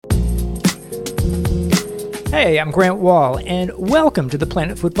Hey, I'm Grant Wall, and welcome to the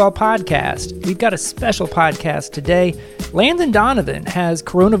Planet Football Podcast. We've got a special podcast today. Landon Donovan has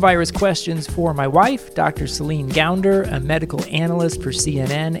coronavirus questions for my wife, Dr. Celine Gounder, a medical analyst for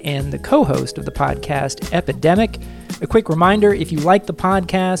CNN and the co-host of the podcast, Epidemic. A quick reminder, if you like the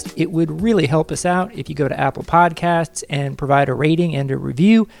podcast, it would really help us out if you go to Apple Podcasts and provide a rating and a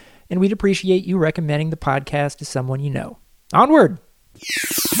review, and we'd appreciate you recommending the podcast to someone you know. Onward!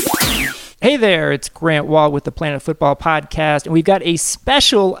 Hey there, it's Grant Wall with the Planet Football Podcast, and we've got a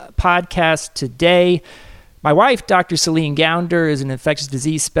special podcast today. My wife, Dr. Celine Gounder, is an infectious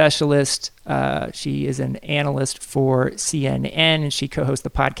disease specialist. She is an analyst for CNN, and she co-hosts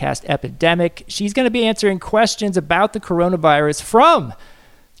the podcast Epidemic. She's going to be answering questions about the coronavirus from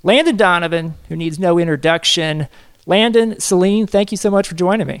Landon Donovan, who needs no introduction. Landon, Celine, thank you so much for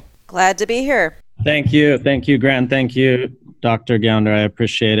joining me. Glad to be here. Thank you, Grant. Thank you, Dr. Gounder. I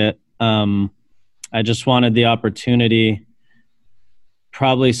appreciate it. I just wanted the opportunity,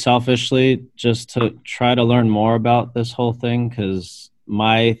 probably selfishly, just to try to learn more about this whole thing, because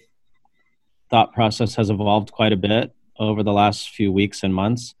my thought process has evolved quite a bit over the last few weeks and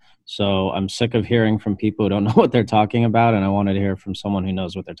months. So I'm sick of hearing from people who don't know what they're talking about, and I wanted to hear from someone who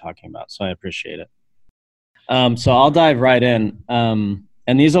knows what they're talking about. So I appreciate it. So I'll dive right in.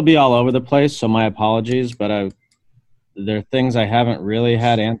 And these will be all over the place, so my apologies, but there are things I haven't really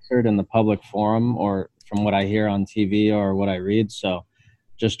had answered in the public forum or from what I hear on TV or what I read. So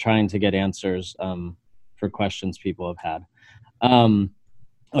just trying to get answers for questions people have had.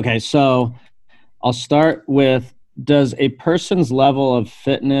 Okay, so I'll start with, does a person's level of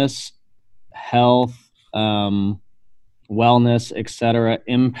fitness, health, wellness, etc.,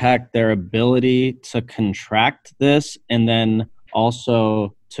 impact their ability to contract this and then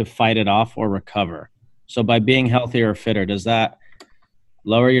also to fight it off or recover? So by being healthier or fitter, does that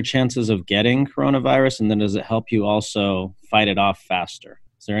lower your chances of getting coronavirus? And then does it help you also fight it off faster?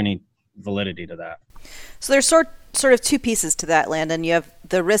 Is there any validity to that? So there's sort of two pieces to that, Landon. You have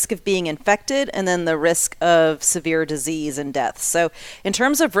the risk of being infected and then the risk of severe disease and death. So in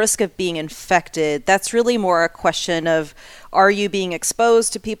terms of risk of being infected, that's really more a question of, are you being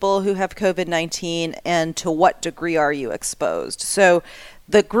exposed to people who have COVID-19 and to what degree are you exposed? So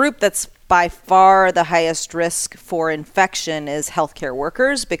the group that's by far the highest risk for infection is healthcare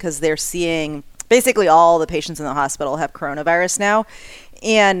workers, because they're seeing basically all the patients in the hospital have coronavirus now.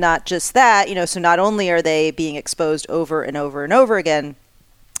 And not just that, so not only are they being exposed over and over and over again,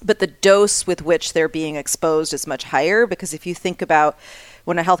 but the dose with which they're being exposed is much higher. Because if you think about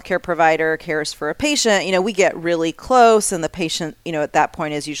when a healthcare provider cares for a patient, we get really close, and the patient, at that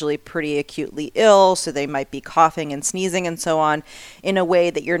point is usually pretty acutely ill. So they might be coughing and sneezing and so on in a way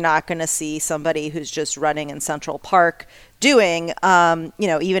that you're not going to see somebody who's just running in Central Park doing,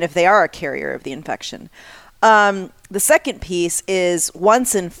 even if they are a carrier of the infection. The second piece is,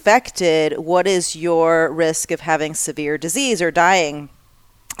 once infected, what is your risk of having severe disease or dying?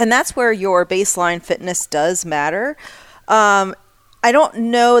 And that's where your baseline fitness does matter. I don't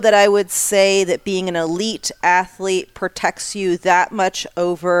know that I would say that being an elite athlete protects you that much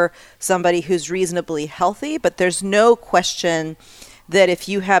over somebody who's reasonably healthy, but there's no question that if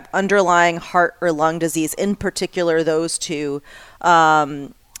you have underlying heart or lung disease, in particular those two,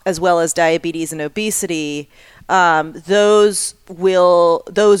 as well as diabetes and obesity, those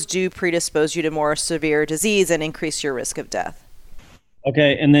do predispose you to more severe disease and increase your risk of death.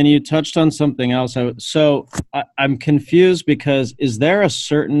 Okay, and then you touched on something else. So I'm confused, because is there a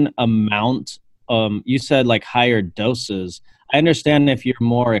certain amount, you said like higher doses. I understand if you're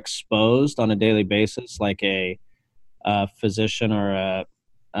more exposed on a daily basis, like a physician or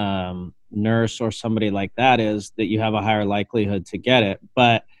a nurse or somebody like that, is that you have a higher likelihood to get it.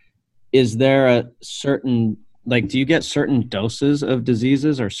 But is there a certain, do you get certain doses of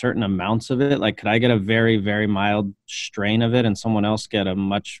diseases or certain amounts of it? Like, could I get a very, very mild strain of it and someone else get a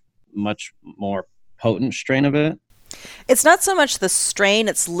much, much more potent strain of it? It's not so much the strain,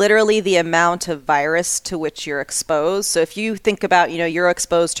 it's literally the amount of virus to which you're exposed. So if you think about, you're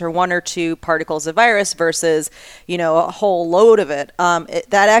exposed to 1 or 2 particles of virus versus, a whole load of it,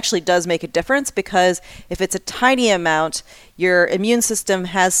 that actually does make a difference, because if it's a tiny amount, your immune system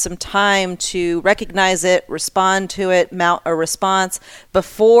has some time to recognize it, respond to it, mount a response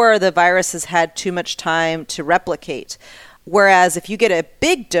before the virus has had too much time to replicate. Whereas if you get a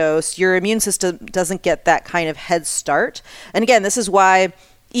big dose, your immune system doesn't get that kind of head start. And again, this is why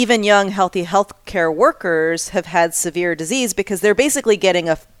even young, healthy healthcare workers have had severe disease, because they're basically getting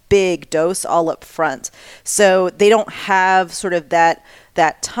a big dose all up front. So they don't have sort of that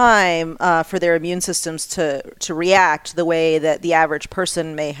time for their immune systems to react the way that the average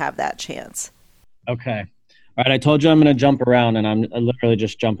person may have that chance. Okay. All right, I told you I'm going to jump around, and I'm literally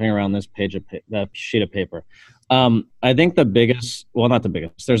just jumping around this that sheet of paper. I think the biggest, well, not the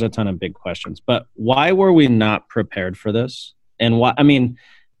biggest, there's a ton of big questions, but why were we not prepared for this? And why, I mean,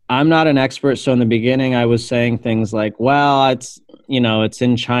 I'm not an expert. So in the beginning, I was saying things like, well, it's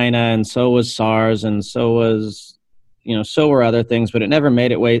in China, and so was SARS, and so were other things, but it never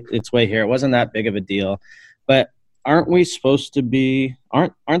made its way here. It wasn't that big of a deal. But aren't we supposed to be,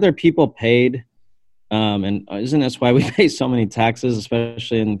 aren't there people paid? And isn't this why we pay so many taxes,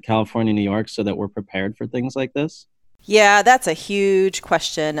 especially in California, New York, so that we're prepared for things like this? Yeah, that's a huge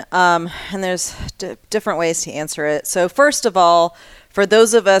question. And there's different ways to answer it. So first of all, for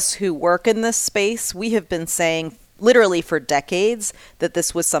those of us who work in this space, we have been saying literally for decades that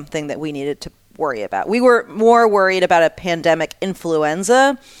this was something that we needed to worry about. We were more worried about a pandemic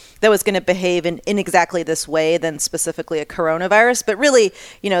influenza that was going to behave in exactly this way than specifically a coronavirus. But really,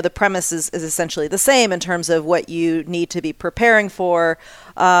 the premise is essentially the same in terms of what you need to be preparing for,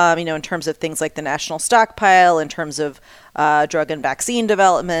 in terms of things like the national stockpile, in terms of drug and vaccine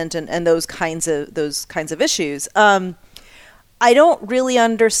development and those kinds of issues. I don't really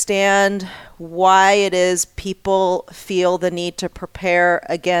understand why it is people feel the need to prepare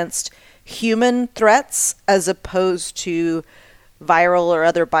against human threats as opposed to viral or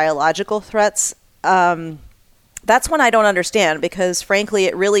other biological threats. That's one I don't understand, because frankly,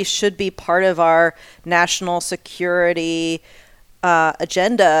 it really should be part of our national security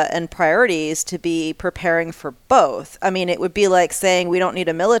agenda and priorities to be preparing for both. I mean, it would be like saying we don't need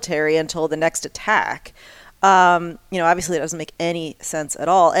a military until the next attack. Obviously it doesn't make any sense at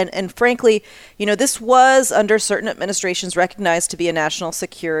all. And frankly, this was under certain administrations recognized to be a national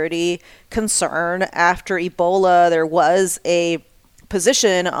security concern. After Ebola, there was a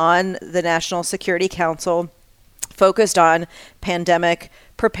position on the National Security Council focused on pandemic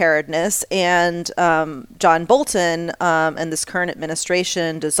preparedness, and John Bolton and this current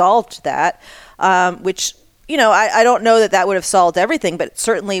administration dissolved that, which I don't know that would have solved everything, but it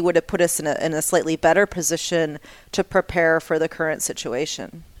certainly would have put us in a slightly better position to prepare for the current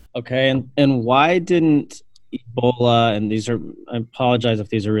situation. Okay, and why didn't Ebola, and I apologize if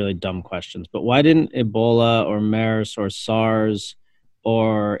these are really dumb questions, but why didn't Ebola or MERS or SARS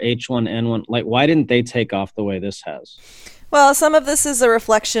or H1N1, why didn't they take off the way this has? Well, some of this is a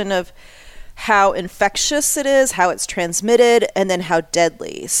reflection of how infectious it is, how it's transmitted, and then how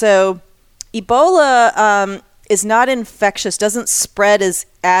deadly. So Ebola is not infectious, doesn't spread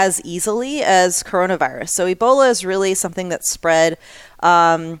as easily as coronavirus. So Ebola is really something that's spread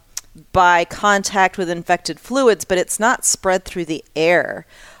by contact with infected fluids, but it's not spread through the air.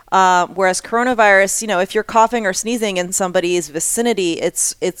 Whereas coronavirus, if you're coughing or sneezing in somebody's vicinity,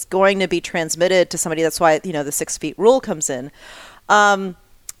 it's going to be transmitted to somebody. That's why, the 6 feet rule comes in.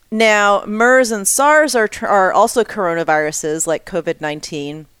 Now, MERS and SARS are also coronaviruses like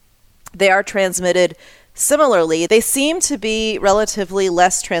COVID-19. They are transmitted similarly. They seem to be relatively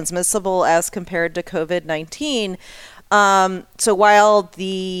less transmissible as compared to COVID-19. So while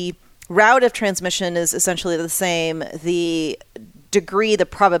the route of transmission is essentially the same, the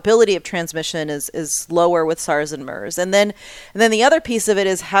probability of transmission is lower with SARS and MERS. And then the other piece of it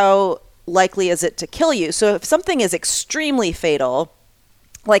is how likely is it to kill you? So if something is extremely fatal,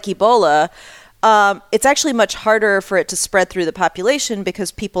 like Ebola, it's actually much harder for it to spread through the population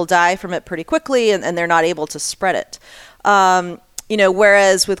because people die from it pretty quickly and they're not able to spread it.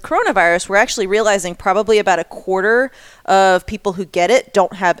 Whereas with coronavirus, we're actually realizing probably about a quarter of people who get it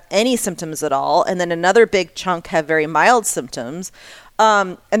don't have any symptoms at all. And then another big chunk have very mild symptoms.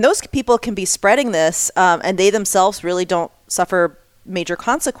 And those people can be spreading this, and they themselves really don't suffer major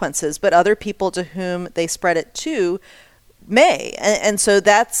consequences, but other people to whom they spread it to may. And so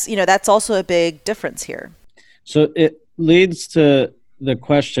that's also a big difference here. So it leads to the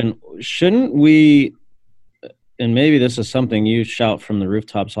question, shouldn't we, and maybe this is something you shout from the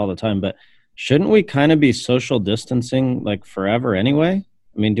rooftops all the time, but shouldn't we kind of be social distancing forever anyway?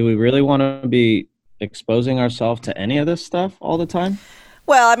 I mean, do we really want to be exposing ourselves to any of this stuff all the time?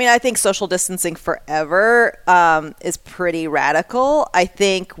 Well, I mean, I think social distancing forever is pretty radical. I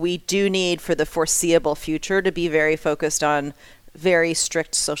think we do need for the foreseeable future to be very focused on very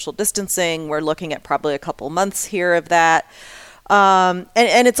strict social distancing. We're looking at probably a couple months here of that. And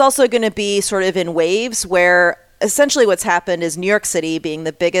it's also going to be sort of in waves where essentially what's happened is New York City being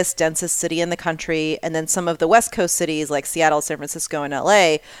the biggest, densest city in the country, and then some of the West Coast cities like Seattle, San Francisco, and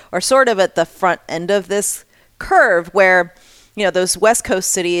LA are sort of at the front end of this curve where those West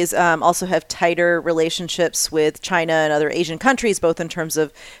Coast cities also have tighter relationships with China and other Asian countries, both in terms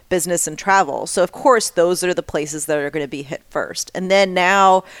of business and travel. So, of course, those are the places that are going to be hit first. And then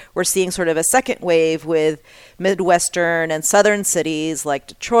now we're seeing sort of a second wave with Midwestern and Southern cities like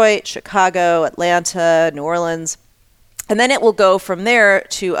Detroit, Chicago, Atlanta, New Orleans. And then it will go from there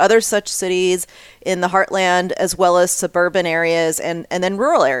to other such cities in the heartland, as well as suburban areas and then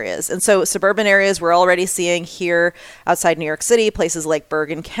rural areas. And so suburban areas we're already seeing here outside New York City, places like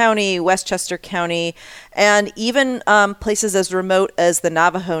Bergen County, Westchester County, and even places as remote as the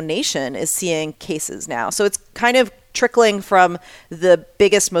Navajo Nation is seeing cases now. So it's kind of trickling from the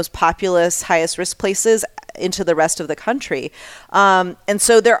biggest, most populous, highest risk places into the rest of the country. And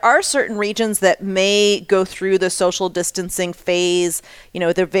so there are certain regions that may go through the social distancing phase,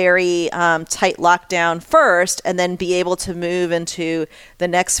 the very tight lockdown first, and then be able to move into the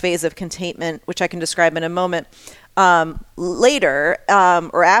next phase of containment, which I can describe in a moment, later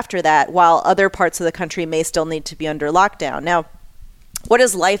or after that, while other parts of the country may still need to be under lockdown. Now, what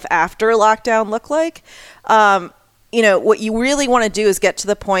does life after lockdown look like? What you really want to do is get to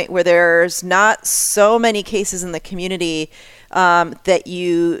the point where there's not so many cases in the community that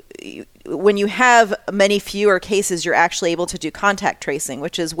when you have many fewer cases, you're actually able to do contact tracing,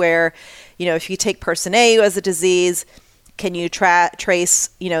 which is where, if you take person A who has a disease, can you trace,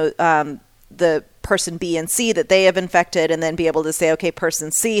 the person B and C that they have infected, and then be able to say, okay,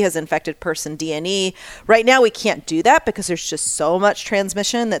 person C has infected person D and E. Right now, we can't do that because there's just so much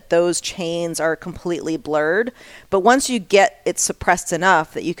transmission that those chains are completely blurred. But once you get it suppressed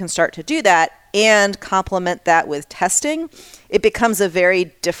enough that you can start to do that and complement that with testing, it becomes a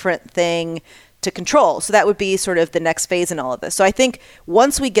very different thing to control. So that would be sort of the next phase in all of this. So I think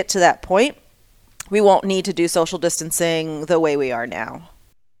once we get to that point, we won't need to do social distancing the way we are now.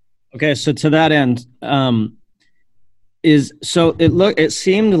 Okay, so to that end, it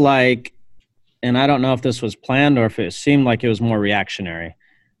seemed like, and I don't know if this was planned or if it seemed like it was more reactionary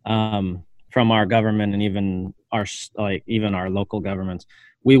from our government and even our local governments.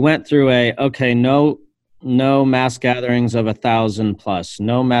 We went through no mass gatherings of 1,000 plus,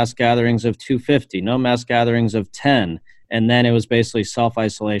 no mass gatherings of 250, no mass gatherings of 10, and then it was basically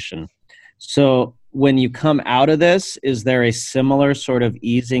self-isolation. So when you come out of this, is there a similar sort of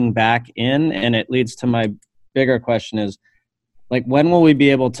easing back in? And it leads to my bigger question is, when will we be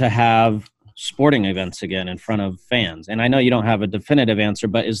able to have sporting events again in front of fans? And I know you don't have a definitive answer,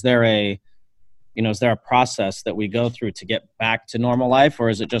 but is there a process that we go through to get back to normal life? Or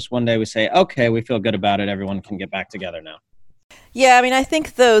is it just one day we say, okay, we feel good about it, everyone can get back together now? Yeah, I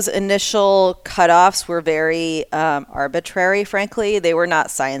think those initial cutoffs were very arbitrary, frankly. They were not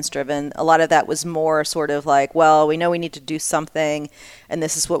science-driven. A lot of that was more sort of like, well, we know we need to do something, and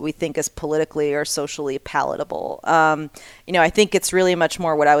this is what we think is politically or socially palatable. I think it's really much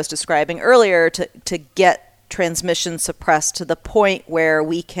more what I was describing earlier to get transmission suppressed to the point where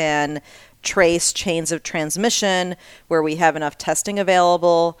we can trace chains of transmission, where we have enough testing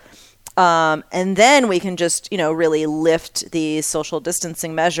available. And then we can just, really lift the social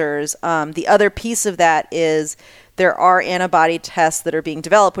distancing measures. The other piece of that is there are antibody tests that are being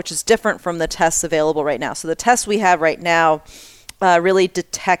developed, which is different from the tests available right now. So the tests we have right now really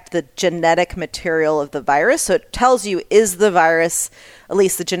detect the genetic material of the virus. So it tells you, is the virus, at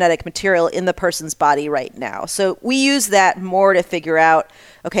least the genetic material, in the person's body right now? So we use that more to figure out,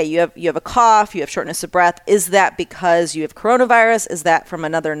 okay, you have a cough, you have shortness of breath. Is that because you have coronavirus? Is that from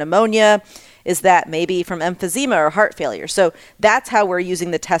another pneumonia? Is that maybe from emphysema or heart failure? So that's how we're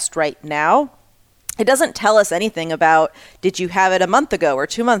using the test right now. It doesn't tell us anything about, did you have it a month ago or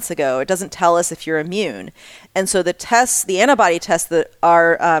 2 months ago? It doesn't tell us if you're immune. And so the antibody tests that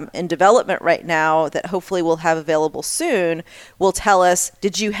are in development right now that hopefully we'll have available soon will tell us,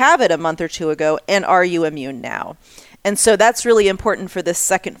 did you have it a month or two ago, and are you immune now? And so that's really important for this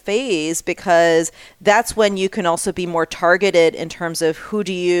second phase, because that's when you can also be more targeted in terms of who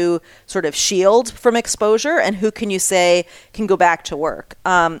do you sort of shield from exposure and who can you say can go back to work.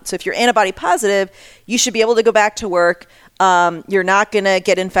 So if you're antibody positive, you should be able to go back to work. You're not going to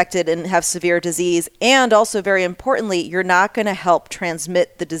get infected and have severe disease. And also, very importantly, you're not going to help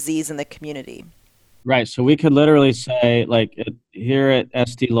transmit the disease in the community. Right. So we could literally say, here at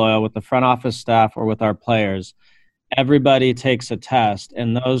SD Loyal with the front office staff or with our players, everybody takes a test,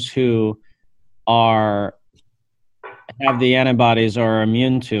 and those who have the antibodies or are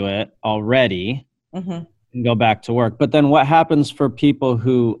immune to it already can go back to work. But then what happens for people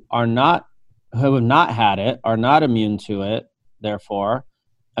who have not had it, are not immune to it, therefore?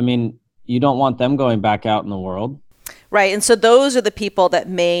 You don't want them going back out in the world. Right. And so those are the people that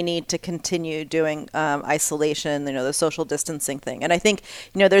may need to continue doing isolation, the social distancing thing. And I think,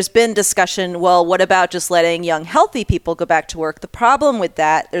 there's been discussion, well, what about just letting young, healthy people go back to work? The problem with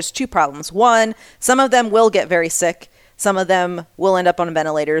that, there's two problems. One, some of them will get very sick. Some of them will end up on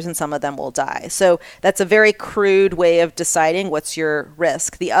ventilators and some of them will die. So that's a very crude way of deciding what's your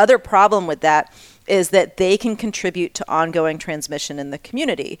risk. The other problem with that is that they can contribute to ongoing transmission in the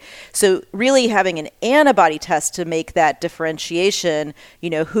community. So really having an antibody test to make that differentiation,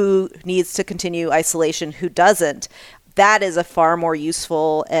 who needs to continue isolation, who doesn't, that is a far more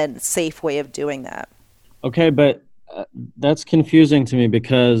useful and safe way of doing that. Okay, but that's confusing to me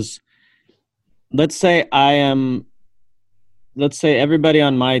because let's say everybody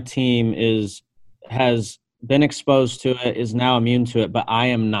on my team has been exposed to it, is now immune to it, but I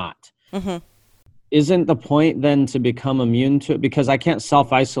am not. Mm-hmm. Isn't the point then to become immune to it? Because I can't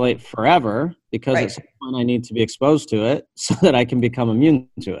self-isolate forever because at some point I need to be exposed to it so that I can become immune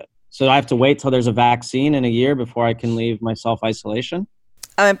to it. So I have to wait till there's a vaccine in a year before I can leave my self-isolation?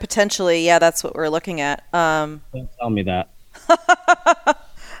 Potentially, yeah, that's what we're looking at. Don't tell me that.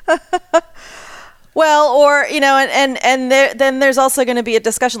 Well, or, then there's also going to be a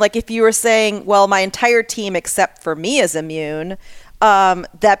discussion, like if you were saying, well, my entire team except for me is immune,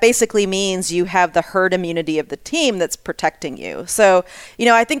 that basically means you have the herd immunity of the team that's protecting you. So,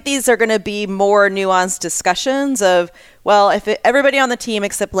 I think these are going to be more nuanced discussions of, well, if everybody on the team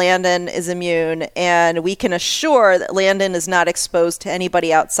except Landon is immune and we can assure that Landon is not exposed to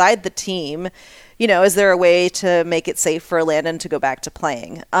anybody outside the team, is there a way to make it safe for Landon to go back to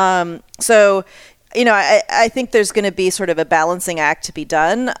playing? I think there's going to be sort of a balancing act to be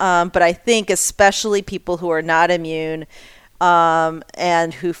done. But I think especially people who are not immune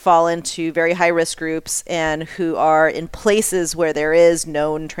and who fall into very high risk groups and who are in places where there is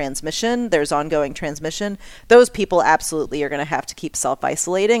known transmission, there's ongoing transmission, those people absolutely are going to have to keep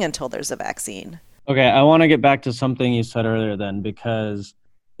self-isolating until there's a vaccine. Okay, I want to get back to something you said earlier then, because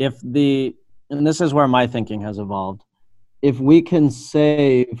and this is where my thinking has evolved, if we can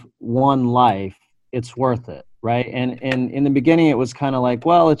save one life, it's worth it, right? And in the beginning, it was kind of like,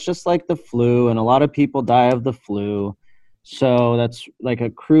 well, it's just like the flu, and a lot of people die of the flu. So that's like a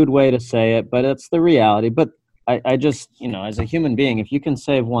crude way to say it, but it's the reality. But I just, as a human being, if you can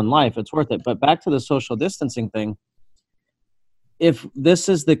save one life, it's worth it. But back to the social distancing thing, if this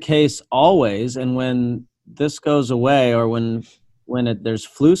is the case always, and when this goes away or when there's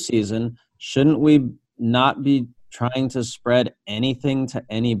flu season, shouldn't we not be trying to spread anything to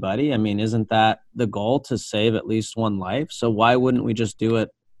anybody? I mean, isn't that the goal, to save at least one life? So why wouldn't we just do it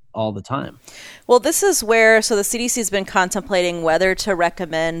all the time? Well, this is where, so the CDC has been contemplating whether to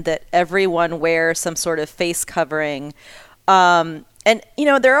recommend that everyone wear some sort of face covering. And,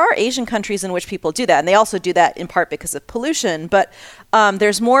 there are Asian countries in which people do that, and they also do that in part because of pollution. But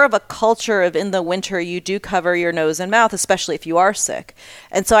there's more of a culture of, in the winter, you do cover your nose and mouth, especially if you are sick.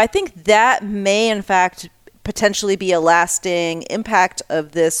 And so I think that may, in fact, potentially be a lasting impact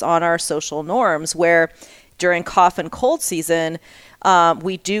of this on our social norms, where during cough and cold season,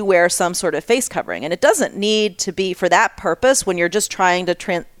 we do wear some sort of face covering. And it doesn't need to be for that purpose when you're just trying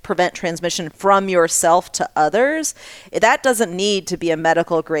to prevent transmission from yourself to others. That doesn't need to be a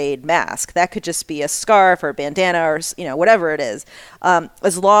medical grade mask. That could just be a scarf or a bandana or, whatever it is,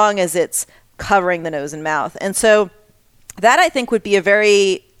 as long as it's covering the nose and mouth. And so that, I think, would be a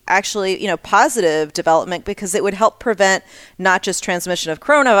very positive development, because it would help prevent not just transmission of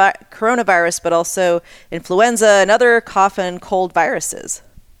coronavirus, but also influenza and other cough and cold viruses.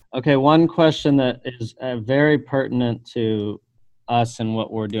 Okay, one question that is very pertinent to us and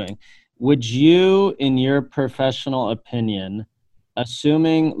what we're doing. Would you, in your professional opinion,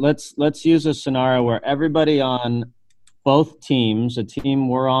 assuming, let's use a scenario where everybody on both teams, a team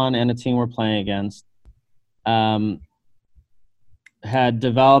we're on and a team we're playing against, had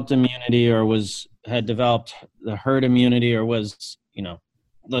developed immunity or had developed the herd immunity or was,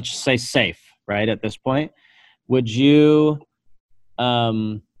 let's just say safe, right, at this point, would you,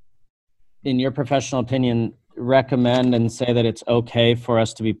 in your professional opinion, recommend and say that it's okay for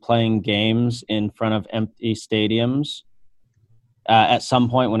us to be playing games in front of empty stadiums at some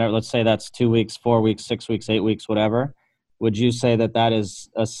point, whenever, let's say that's 2 weeks, 4 weeks, 6 weeks, 8 weeks, whatever? Would you say that is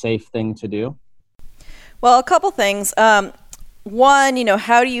a safe thing to do? Well, a couple things. One,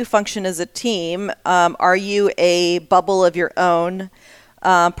 how do you function as a team? Are you a bubble of your own?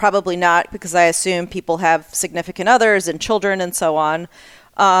 Probably not, because I assume people have significant others and children and so on.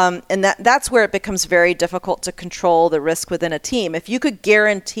 And that's where it becomes very difficult to control the risk within a team. If you could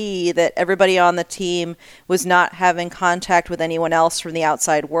guarantee that everybody on the team was not having contact with anyone else from the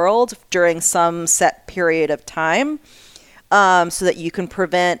outside world during some set period of time, so that you can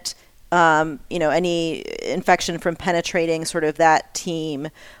prevent any infection from penetrating sort of that team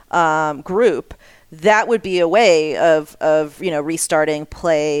group, that would be a way of restarting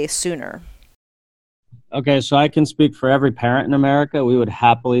play sooner. Okay, so I can speak for every parent in America. We would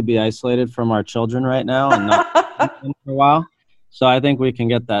happily be isolated from our children right now and not for a while. So I think we can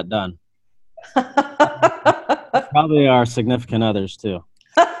get that done. Probably our significant others too.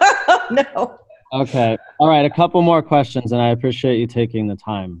 No. Okay. All right. A couple more questions, and I appreciate you taking the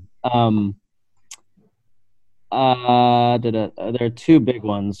time. There are two big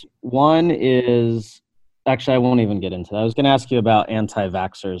ones. One is, actually, I won't even get into that. I was going to ask you about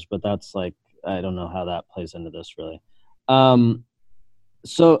anti-vaxxers, but that's like, I don't know how that plays into this really.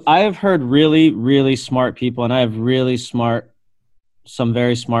 So I have heard really, really smart people, and I have some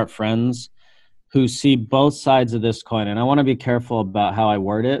very smart friends who see both sides of this coin. And I want to be careful about how I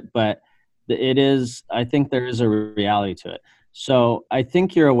word it, but I think there is a reality to it. So I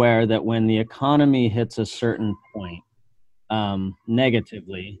think you're aware that when the economy hits a certain point,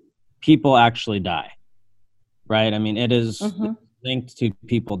 negatively, people actually die, right? I mean, it is linked to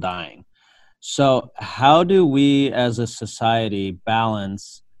people dying. So how do we as a society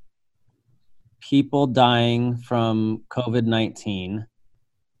balance people dying from COVID-19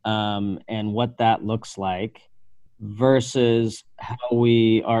 and what that looks like versus how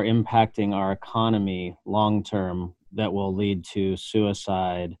we are impacting our economy long-term that will lead to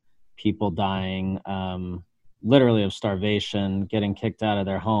suicide, people dying, literally of starvation, getting kicked out of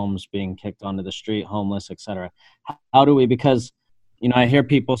their homes, being kicked onto the street, homeless, etc. How do we, because I hear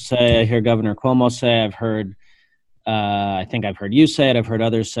people say, I hear Governor Cuomo say, I think I've heard you say it, I've heard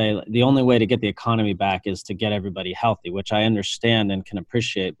others say, the only way to get the economy back is to get everybody healthy, which I understand and can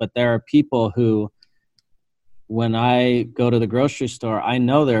appreciate. But there are people who, when I go to the grocery store, I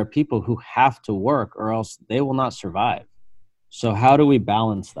know there are people who have to work or else they will not survive. So how do we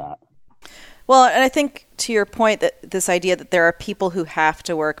balance that? Well, and I think to your point that this idea that there are people who have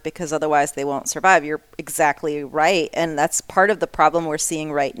to work because otherwise they won't survive, you're exactly right. And that's part of the problem we're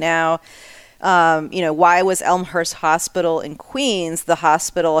seeing right now. Why was Elmhurst Hospital in Queens the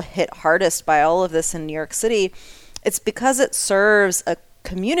hospital hit hardest by all of this in New York City? It's because it serves a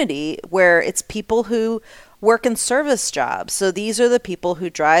community where it's people who work in service jobs. So these are the people who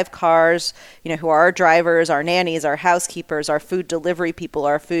drive cars, who are our drivers, our nannies, our housekeepers, our food delivery people,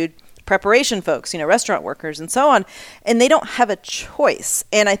 our food preparation folks, restaurant workers and so on. And they don't have a choice.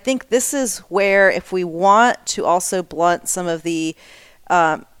 And I think this is where, if we want to also blunt some of the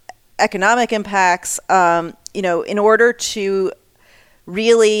economic impacts, in order to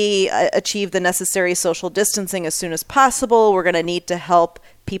really achieve the necessary social distancing as soon as possible, we're going to need to help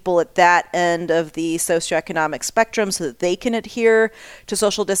people at that end of the socioeconomic spectrum so that they can adhere to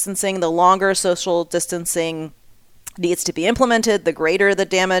social distancing. The longer social distancing needs to be implemented, the greater the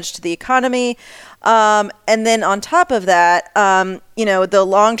damage to the economy. And then on top of that, the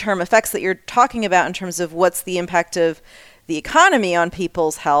long-term effects that you're talking about in terms of what's the impact of the economy on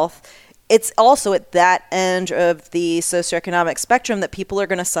people's health, it's also at that end of the socioeconomic spectrum that people are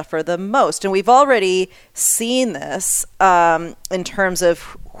going to suffer the most. And we've already seen this in terms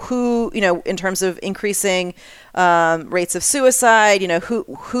of in terms of increasing rates of suicide,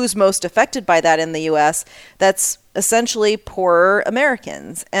 who's most affected by that in the U.S. That's essentially poorer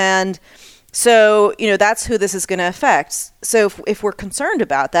Americans. And so, that's who this is going to affect. So if we're concerned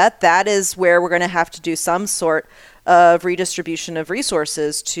about that, that is where we're going to have to do some sort of redistribution of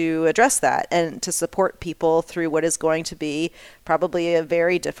resources to address that and to support people through what is going to be probably a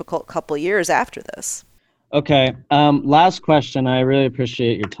very difficult couple years after this. Okay. Last question. I really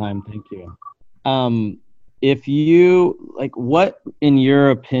appreciate your time. Thank you. What, in your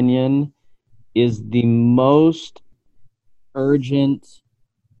opinion, is the most urgent,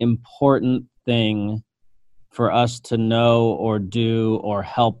 important thing for us to know or do or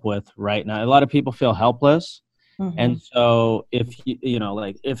help with right now? A lot of people feel helpless. Mm-hmm. And so if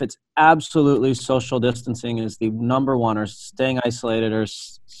if it's absolutely social distancing is the number one, or staying isolated or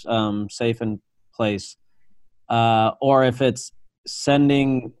safe in place, or if it's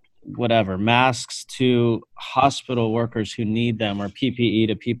sending masks to hospital workers who need them, or PPE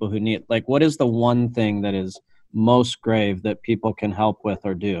to people who need, what is the one thing that is most grave that people can help with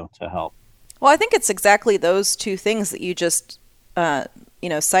or do to help? Well, I think it's exactly those two things that you just,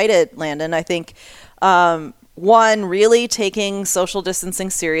 cited, Landon. I think, one, really taking social distancing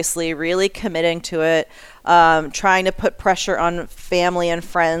seriously, really committing to it, trying to put pressure on family and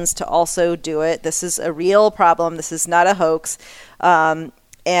friends to also do it. This is a real problem. This is not a hoax.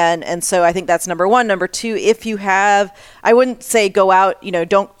 And so I think that's number one. Number two, if you have, I wouldn't say go out,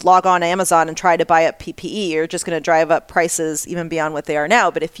 don't log on Amazon and try to buy up PPE. You're just going to drive up prices even beyond what they are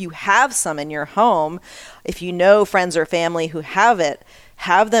now. But if you have some in your home, if you know friends or family who have it,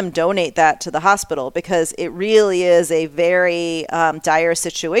 have them donate that to the hospital, because it really is a very dire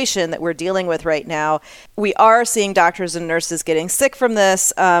situation that we're dealing with right now. We are seeing doctors and nurses getting sick from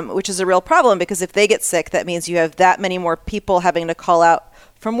this, which is a real problem, because if they get sick, that means you have that many more people having to call out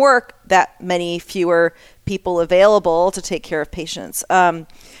from work, that many fewer people available to take care of patients.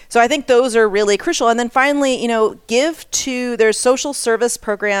 So I think those are really crucial. And then finally, there's social service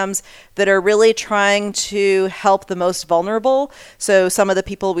programs that are really trying to help the most vulnerable. So some of the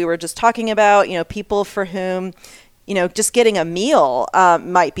people we were just talking about, people for whom, just getting a meal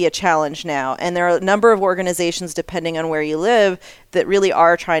might be a challenge now. And there are a number of organizations, depending on where you live, that really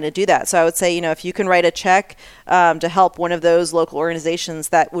are trying to do that. So I would say, if you can write a check to help one of those local organizations,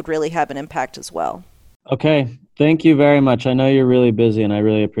 that would really have an impact as well. Okay. Thank you very much. I know you're really busy, and I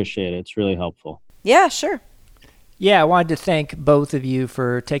really appreciate it. It's really helpful. Yeah, sure. Yeah, I wanted to thank both of you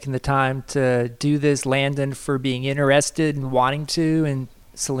for taking the time to do this, Landon for being interested and wanting to, and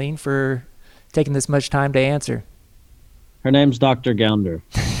Celine for taking this much time to answer. Her name's Dr. Gounder.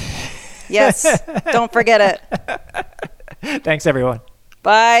 Yes, don't forget it. Thanks, everyone.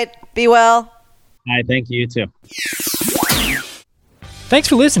 Bye. Be well. Bye. Thank you. You too. Thanks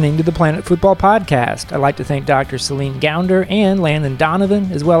for listening to the Planet Football Podcast. I'd like to thank Dr. Celine Gounder and Landon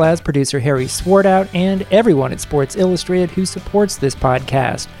Donovan, as well as producer Harry Swartout and everyone at Sports Illustrated who supports this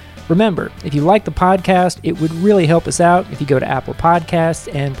podcast. Remember, if you like the podcast, it would really help us out if you go to Apple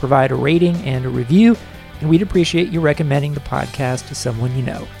Podcasts and provide a rating and a review, and we'd appreciate you recommending the podcast to someone you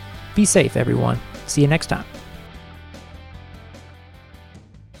know. Be safe, everyone. See you next time.